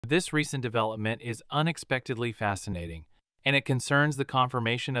This recent development is unexpectedly fascinating, and it concerns the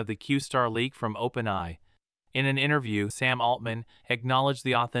confirmation of the Q-Star leak from OpenAI. In an interview, Sam Altman acknowledged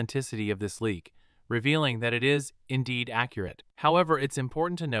the authenticity of this leak, revealing that it is indeed accurate. However, it's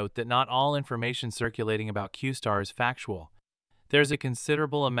important to note that not all information circulating about Q-Star is factual. There's a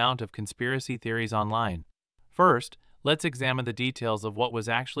considerable amount of conspiracy theories online. First, let's examine the details of what was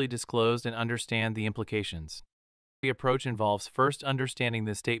actually disclosed and understand the implications. The approach involves first understanding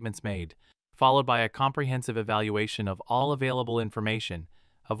the statements made, followed by a comprehensive evaluation of all available information,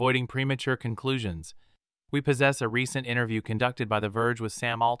 avoiding premature conclusions. We possess a recent interview conducted by The Verge with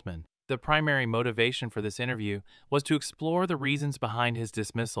Sam Altman. The primary motivation for this interview was to explore the reasons behind his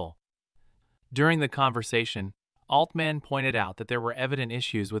dismissal. During the conversation, Altman pointed out that there were evident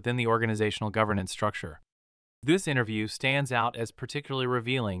issues within the organizational governance structure. This interview stands out as particularly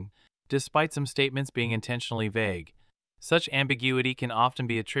revealing, despite some statements being intentionally vague. Such ambiguity can often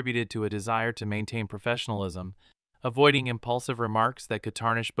be attributed to a desire to maintain professionalism, avoiding impulsive remarks that could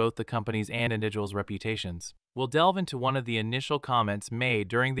tarnish both the company's and individuals' reputations. We'll delve into one of the initial comments made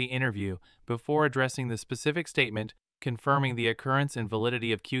during the interview before addressing the specific statement confirming the occurrence and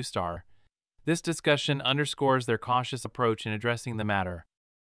validity of Q-Star. This discussion underscores their cautious approach in addressing the matter.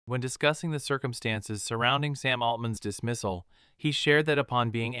 When discussing the circumstances surrounding Sam Altman's dismissal, he shared that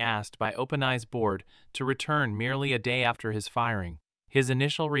upon being asked by OpenAI's board to return merely a day after his firing, his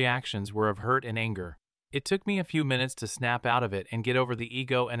initial reactions were of hurt and anger. "It took me a few minutes to snap out of it and get over the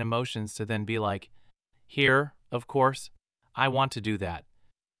ego and emotions to then be like, here, of course, I want to do that,"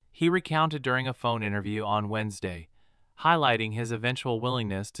 he recounted during a phone interview on Wednesday, highlighting his eventual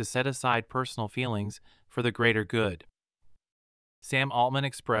willingness to set aside personal feelings for the greater good. Sam Altman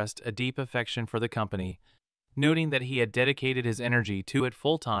expressed a deep affection for the company, noting that he had dedicated his energy to it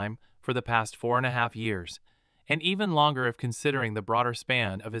full-time for the past 4.5 years, and even longer if considering the broader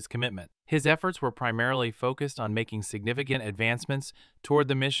span of his commitment. His efforts were primarily focused on making significant advancements toward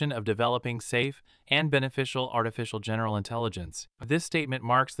the mission of developing safe and beneficial artificial general intelligence. This statement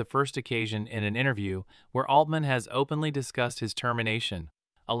marks the first occasion in an interview where Altman has openly discussed his termination,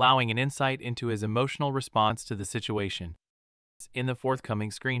 allowing an insight into his emotional response to the situation. In the forthcoming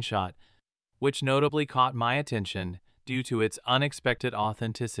screenshot, which notably caught my attention due to its unexpected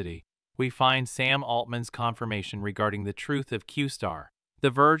authenticity, we find Sam Altman's confirmation regarding the truth of Q-Star. The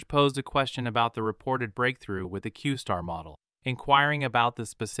Verge posed a question about the reported breakthrough with the Q-Star model, inquiring about the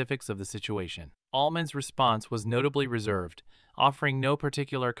specifics of the situation. Altman's response was notably reserved, offering no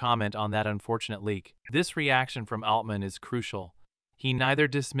particular comment on that unfortunate leak. This reaction from Altman is crucial. He neither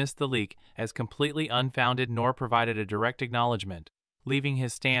dismissed the leak as completely unfounded nor provided a direct acknowledgement, leaving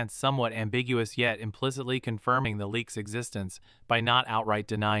his stance somewhat ambiguous yet implicitly confirming the leak's existence by not outright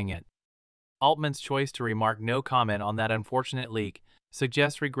denying it. Altman's choice to remark no comment on that unfortunate leak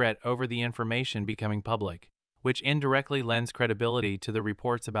suggests regret over the information becoming public, which indirectly lends credibility to the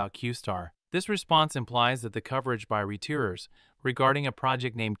reports about Q-Star. This response implies that the coverage by reviewers regarding a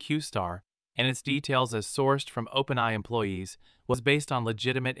project named Q-Star and its details as sourced from OpenAI employees was based on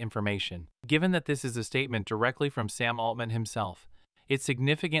legitimate information. Given that this is a statement directly from Sam Altman himself, it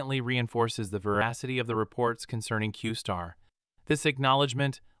significantly reinforces the veracity of the reports concerning Q-Star. This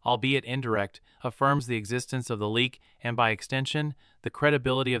acknowledgement, albeit indirect, affirms the existence of the leak and, by extension, the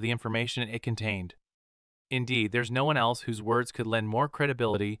credibility of the information it contained. Indeed, there's no one else whose words could lend more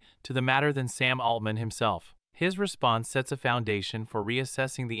credibility to the matter than Sam Altman himself. His response sets a foundation for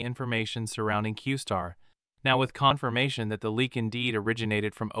reassessing the information surrounding Q-Star, now with confirmation that the leak indeed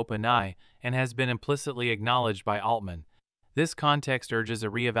originated from OpenAI and has been implicitly acknowledged by Altman. This context urges a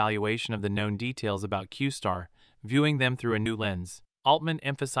reevaluation of the known details about Q-Star, viewing them through a new lens. Altman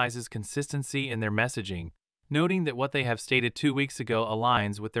emphasizes consistency in their messaging, noting that what they have stated 2 weeks ago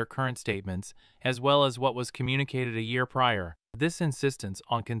aligns with their current statements, as well as what was communicated a year prior. This insistence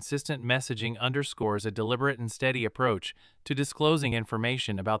on consistent messaging underscores a deliberate and steady approach to disclosing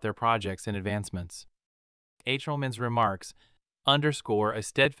information about their projects and advancements. Altman's remarks underscore a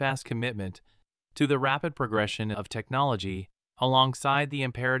steadfast commitment to the rapid progression of technology alongside the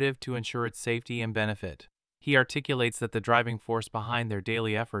imperative to ensure its safety and benefit. He articulates that the driving force behind their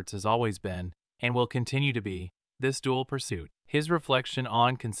daily efforts has always been, and will continue to be, this dual pursuit. His reflection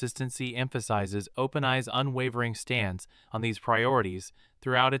on consistency emphasizes OpenAI's unwavering stance on these priorities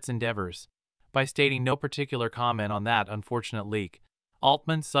throughout its endeavors. By stating no particular comment on that unfortunate leak,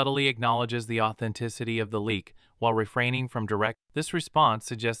 Altman subtly acknowledges the authenticity of the leak while refraining from direct. This response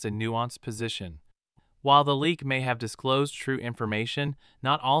suggests a nuanced position. While the leak may have disclosed true information,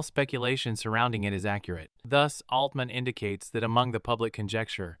 not all speculation surrounding it is accurate. Thus, Altman indicates that among the public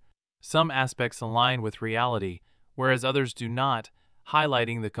conjecture, some aspects align with reality, whereas others do not,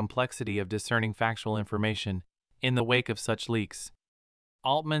 highlighting the complexity of discerning factual information in the wake of such leaks.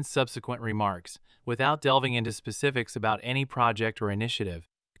 Altman's subsequent remarks, without delving into specifics about any project or initiative,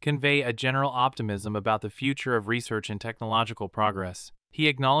 convey a general optimism about the future of research and technological progress. He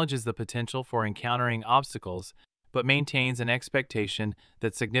acknowledges the potential for encountering obstacles, but maintains an expectation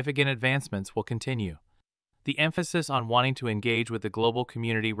that significant advancements will continue. The emphasis on wanting to engage with the global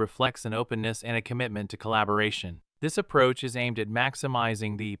community reflects an openness and a commitment to collaboration. This approach is aimed at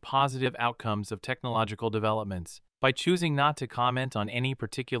maximizing the positive outcomes of technological developments. By choosing not to comment on any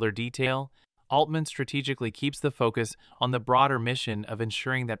particular detail, Altman strategically keeps the focus on the broader mission of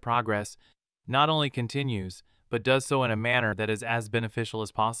ensuring that progress not only continues, but does so in a manner that is as beneficial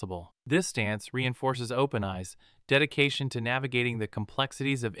as possible. This stance reinforces OpenAI's dedication to navigating the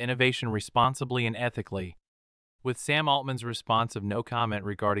complexities of innovation responsibly and ethically. With Sam Altman's response of no comment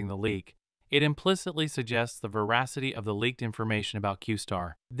regarding the leak, it implicitly suggests the veracity of the leaked information about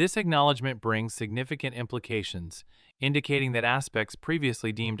QStar. This acknowledgement brings significant implications, indicating that aspects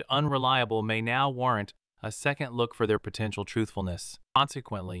previously deemed unreliable may now warrant a second look for their potential truthfulness.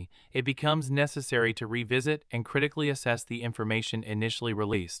 Consequently, it becomes necessary to revisit and critically assess the information initially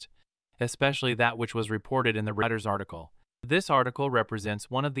released, especially that which was reported in the Reuters article. This article represents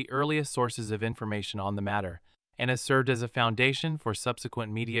one of the earliest sources of information on the matter, and has served as a foundation for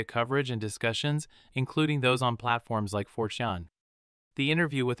subsequent media coverage and discussions, including those on platforms like 4chan. The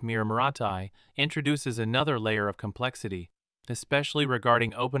interview with Mir Marathi introduces another layer of complexity, especially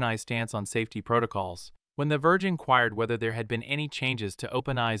regarding OpenAI's stance on safety protocols. When The Verge inquired whether there had been any changes to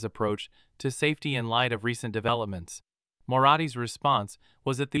OpenAI's approach to safety in light of recent developments, Morathi's response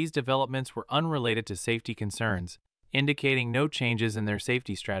was that these developments were unrelated to safety concerns, indicating no changes in their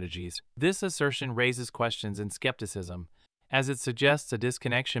safety strategies. This assertion raises questions and skepticism, as it suggests a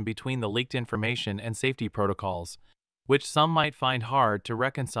disconnection between the leaked information and safety protocols, which some might find hard to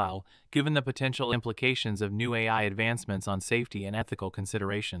reconcile given the potential implications of new AI advancements on safety and ethical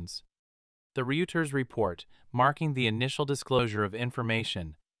considerations. The Reuters report, marking the initial disclosure of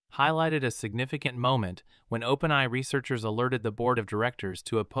information, highlighted a significant moment when OpenAI researchers alerted the board of directors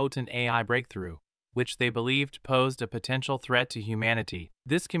to a potent AI breakthrough, which they believed posed a potential threat to humanity.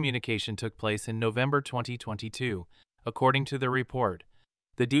 This communication took place in November 2022, according to the report.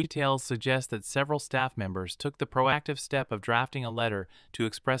 The details suggest that several staff members took the proactive step of drafting a letter to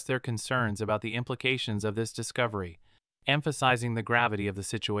express their concerns about the implications of this discovery, emphasizing the gravity of the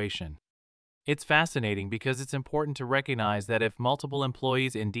situation. It's fascinating because it's important to recognize that if multiple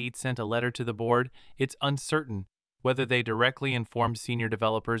employees indeed sent a letter to the board, it's uncertain whether they directly informed senior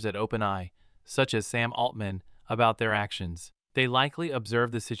developers at OpenAI, such as Sam Altman, about their actions. They likely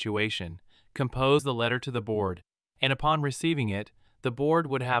observed the situation, composed the letter to the board, and upon receiving it, the board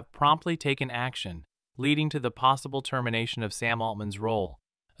would have promptly taken action, leading to the possible termination of Sam Altman's role,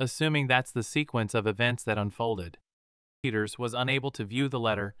 assuming that's the sequence of events that unfolded. Reuters was unable to view the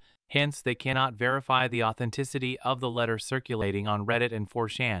letter, hence they cannot verify the authenticity of the letter circulating on Reddit and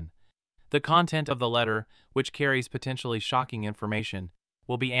 4chan. The content of the letter, which carries potentially shocking information,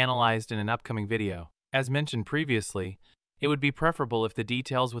 will be analyzed in an upcoming video. As mentioned previously, it would be preferable if the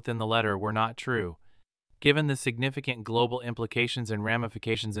details within the letter were not true, given the significant global implications and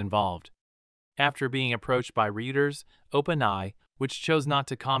ramifications involved. After being approached by Reuters, OpenAI, which chose not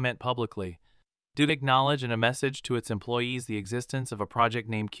to comment publicly, did acknowledge in a message to its employees the existence of a project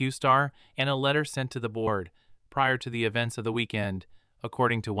named QStar and a letter sent to the board prior to the events of the weekend,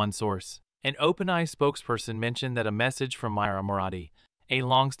 according to one source. An OpenAI spokesperson mentioned that a message from Mir Marathi, a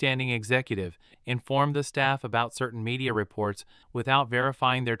long-standing executive, informed the staff about certain media reports without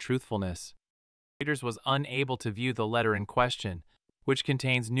verifying their truthfulness. Reuters was unable to view the letter in question, which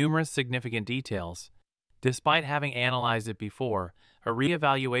contains numerous significant details. Despite having analyzed it before, a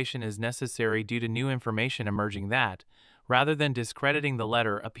re-evaluation is necessary due to new information emerging that, rather than discrediting the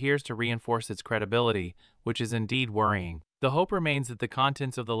letter, appears to reinforce its credibility, which is indeed worrying. The hope remains that the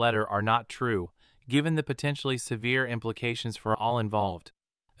contents of the letter are not true, given the potentially severe implications for all involved.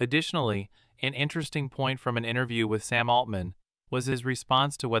 Additionally, an interesting point from an interview with Sam Altman was his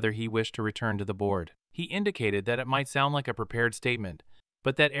response to whether he wished to return to the board. He indicated that it might sound like a prepared statement,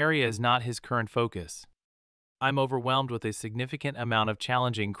 but that area is not his current focus. I'm overwhelmed with a significant amount of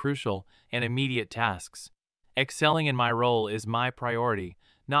challenging, crucial, and immediate tasks. Excelling in my role is my priority,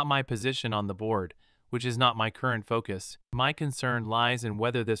 not my position on the board, which is not my current focus. My concern lies in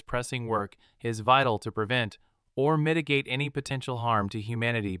whether this pressing work is vital to prevent or mitigate any potential harm to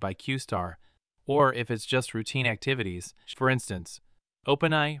humanity by QStar, or if it's just routine activities. For instance,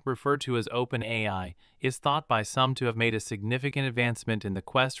 OpenAI, referred to as OpenAI, is thought by some to have made a significant advancement in the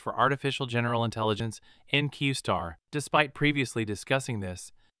quest for artificial general intelligence in QStar. Despite previously discussing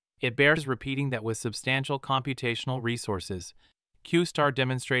this, it bears repeating that with substantial computational resources, QStar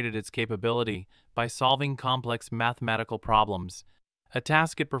demonstrated its capability by solving complex mathematical problems, a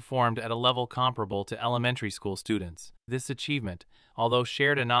task it performed at a level comparable to elementary school students. This achievement, although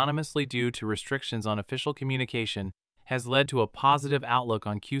shared anonymously due to restrictions on official communication, has led to a positive outlook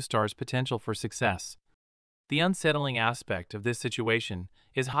on QStar's potential for success. The unsettling aspect of this situation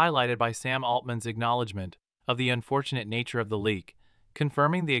is highlighted by Sam Altman's acknowledgement of the unfortunate nature of the leak,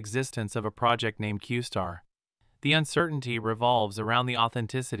 confirming the existence of a project named QStar. The uncertainty revolves around the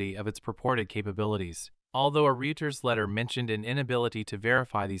authenticity of its purported capabilities. Although a Reuters letter mentioned an inability to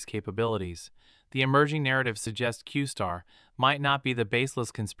verify these capabilities, the emerging narrative suggests QStar might not be the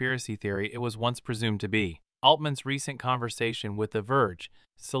baseless conspiracy theory it was once presumed to be. Altman's recent conversation with The Verge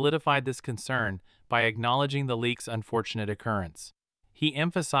solidified this concern by acknowledging the leak's unfortunate occurrence. He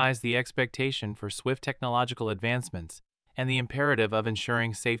emphasized the expectation for swift technological advancements and the imperative of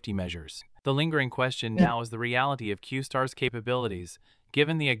ensuring safety measures. The lingering question now is the reality of QStar's capabilities,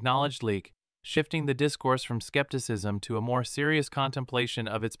 given the acknowledged leak, shifting the discourse from skepticism to a more serious contemplation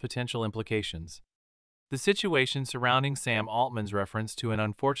of its potential implications. The situation surrounding Sam Altman's reference to an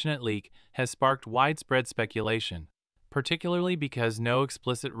unfortunate leak has sparked widespread speculation, particularly because no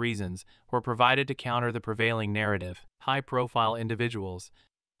explicit reasons were provided to counter the prevailing narrative. High-profile individuals,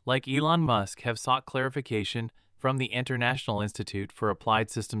 like Elon Musk, have sought clarification from the International Institute for Applied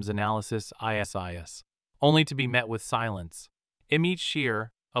Systems Analysis (ISIS), only to be met with silence. Amit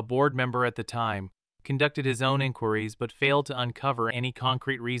Sher, a board member at the time, conducted his own inquiries but failed to uncover any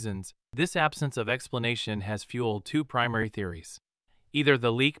concrete reasons. This absence of explanation has fueled two primary theories. Either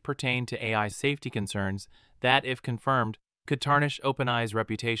the leak pertained to AI safety concerns that, if confirmed, could tarnish OpenAI's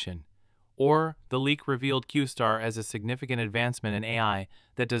reputation, or the leak revealed QStar as a significant advancement in AI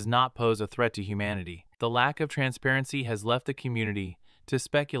that does not pose a threat to humanity. The lack of transparency has left the community to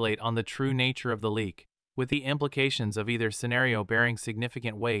speculate on the true nature of the leak, with the implications of either scenario bearing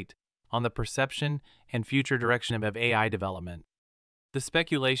significant weight on the perception and future direction of AI development. The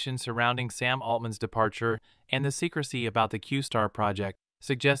speculation surrounding Sam Altman's departure and the secrecy about the QStar project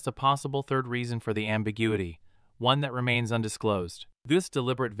suggests a possible third reason for the ambiguity, one that remains undisclosed. This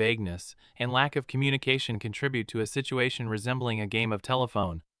deliberate vagueness and lack of communication contribute to a situation resembling a game of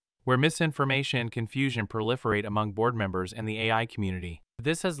telephone, where misinformation and confusion proliferate among board members and the AI community.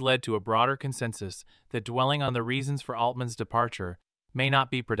 This has led to a broader consensus that dwelling on the reasons for Altman's departure may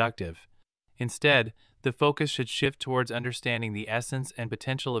not be productive. Instead, the focus should shift towards understanding the essence and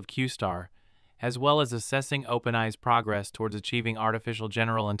potential of QStar, as well as assessing OpenAI's progress towards achieving artificial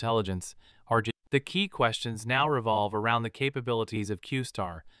general intelligence, (AGI). The key questions now revolve around the capabilities of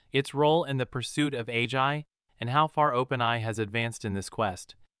QStar, its role in the pursuit of AGI, and how far OpenAI has advanced in this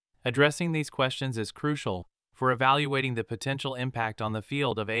quest. Addressing these questions is crucial for evaluating the potential impact on the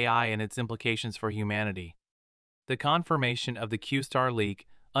field of AI and its implications for humanity. The confirmation of the QStar leak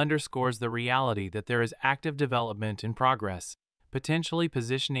underscores the reality that there is active development in progress, potentially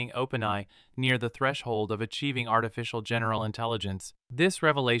positioning OpenAI near the threshold of achieving artificial general intelligence. This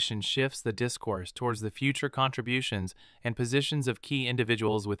revelation shifts the discourse towards the future contributions and positions of key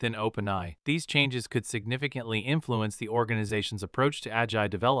individuals within OpenAI. These changes could significantly influence the organization's approach to AGI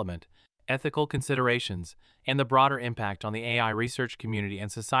development, ethical considerations, and the broader impact on the AI research community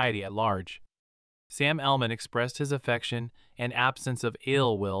and society at large. Sam Altman expressed his affection and absence of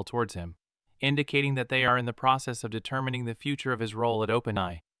ill will towards him, indicating that they are in the process of determining the future of his role at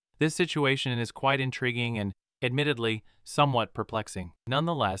OpenAI. This situation is quite intriguing and, admittedly, somewhat perplexing.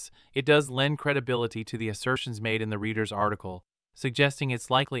 Nonetheless, it does lend credibility to the assertions made in the reader's article, suggesting its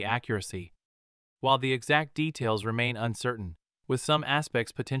likely accuracy. While the exact details remain uncertain, with some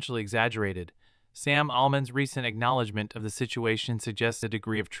aspects potentially exaggerated, Sam Altman's recent acknowledgement of the situation suggests a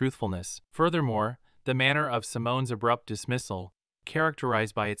degree of truthfulness. Furthermore, the manner of Simone's abrupt dismissal,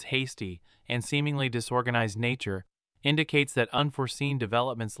 characterized by its hasty and seemingly disorganized nature, indicates that unforeseen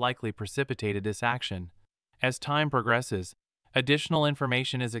developments likely precipitated this action. As time progresses, additional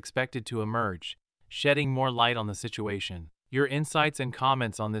information is expected to emerge, shedding more light on the situation. Your insights and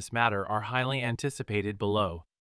comments on this matter are highly anticipated below.